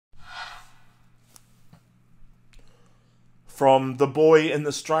From The Boy in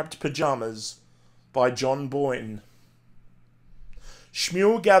the Striped Pyjamas by John Boyne.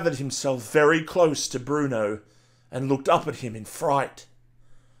 Shmuel gathered himself very close to Bruno and looked up at him in fright.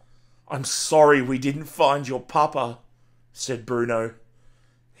 "I'm sorry we didn't find your papa," said Bruno.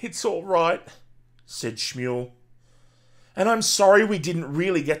 "It's all right," said Shmuel. "And I'm sorry we didn't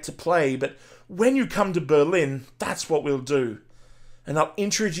really get to play, but when you come to Berlin, that's what we'll do. And I'll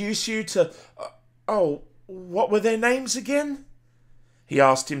introduce you to... what were their names again?" he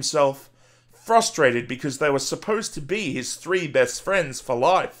asked himself, frustrated because they were supposed to be his 3 best friends for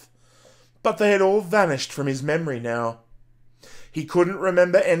life. But they had all vanished from his memory now. He couldn't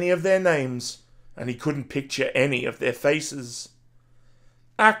remember any of their names, and he couldn't picture any of their faces.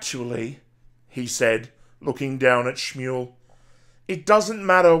 "Actually," he said, looking down at Shmuel, "it doesn't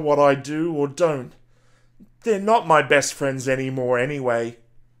matter what I do or don't. They're not my best friends anymore anyway."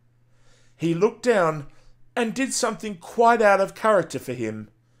 He looked down and did something quite out of character for him.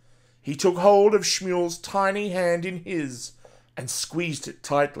 He took hold of Shmuel's tiny hand in his and squeezed it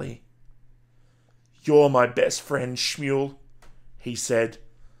tightly. "You're my best friend, Shmuel," he said.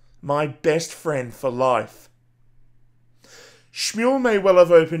 "My best friend for life." Shmuel may well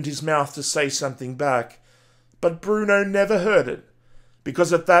have opened his mouth to say something back, but Bruno never heard it,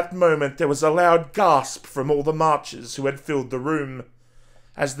 because at that moment there was a loud gasp from all the marchers who had filled the room,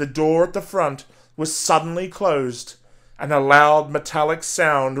 as the door at the front was suddenly closed, and a loud metallic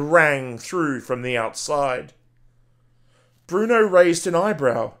sound rang through from the outside. Bruno raised an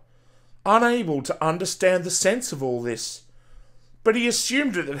eyebrow, unable to understand the sense of all this, but he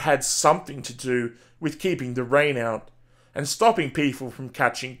assumed that it had something to do with keeping the rain out and stopping people from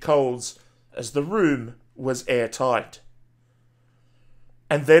catching colds, as the room was airtight.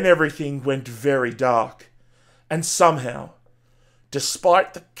 And then everything went very dark, and somehow,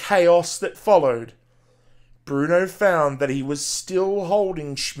 despite the chaos that followed, Bruno found that he was still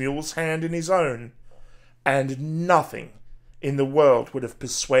holding Shmuel's hand in his own, and nothing in the world would have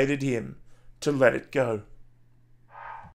persuaded him to let it go.